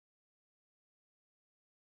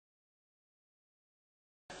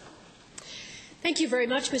Thank you very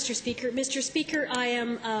much, Mr. Speaker. Mr. Speaker, I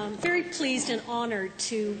am very pleased and honored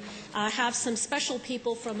to have some special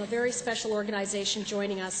people from a very special organization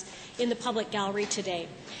joining us in the public gallery today.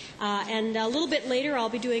 And a little bit later, I'll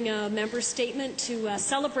be doing a member statement to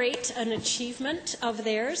celebrate an achievement of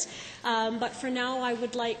theirs. But for now, I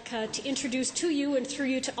would like to introduce to you and through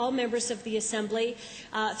you to all members of the Assembly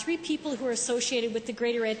three people who are associated with the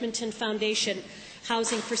Greater Edmonton Foundation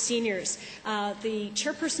Housing for Seniors. The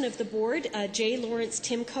chairperson of the board, J. Lawrence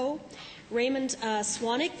Timko, Raymond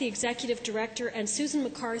Swanik, the executive director, and Susan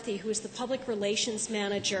McCarthy, who is the public relations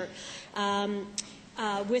manager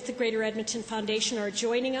with the Greater Edmonton Foundation, are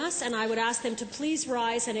joining us, and I would ask them to please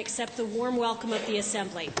rise and accept the warm welcome of the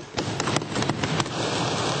Assembly.